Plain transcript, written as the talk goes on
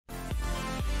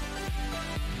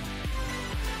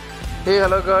Hey,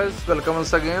 hello guys, welcome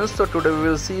once again. So today we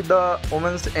will see the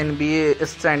Women's NBA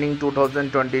Standing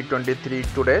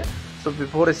 2020-23 today. So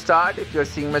before we start, if you are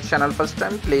seeing my channel first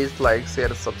time, please like,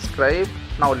 share, subscribe.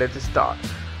 Now let's start.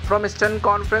 From Eastern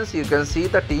Conference, you can see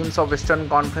the teams of Eastern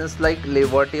Conference like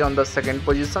Liberty on the second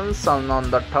position, Sun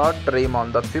on the third, Dream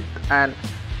on the fifth, and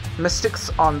Mystics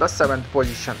on the seventh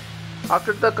position.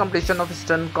 After the completion of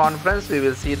Eastern Conference, we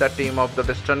will see the team of the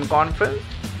Western Conference.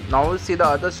 Now we see the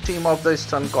other team of the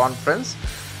Eastern Conference.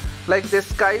 Like the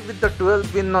Sky with the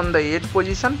 12th win on the 8th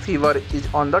position, Fever is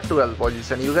on the 12th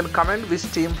position. You can comment which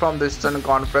team from the Eastern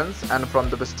Conference and from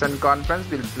the Western Conference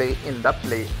will play in the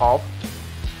playoff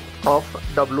of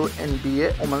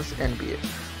WNBA Women's NBA.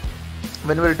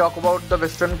 When we will talk about the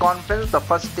Western Conference, the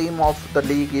first team of the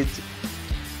league is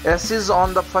Aces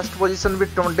on the first position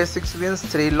with 26 wins,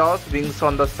 3 losses. Wings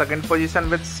on the second position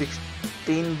with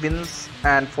 16 wins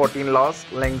and 14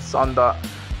 losses. Lynx on the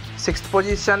 6th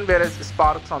position, whereas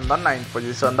Sparks on the 9th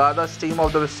position. The other team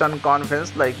of the Western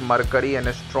Conference like Mercury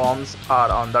and Storms are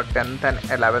on the 10th and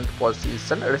 11th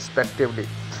position respectively.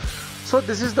 So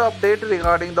this is the update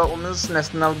regarding the Women's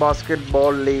National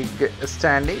Basketball League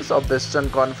standings of the Eastern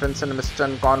Conference and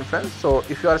Western Conference. So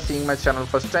if you are seeing my channel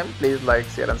first time, please like,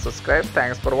 share and subscribe.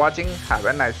 Thanks for watching. Have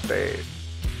a nice day.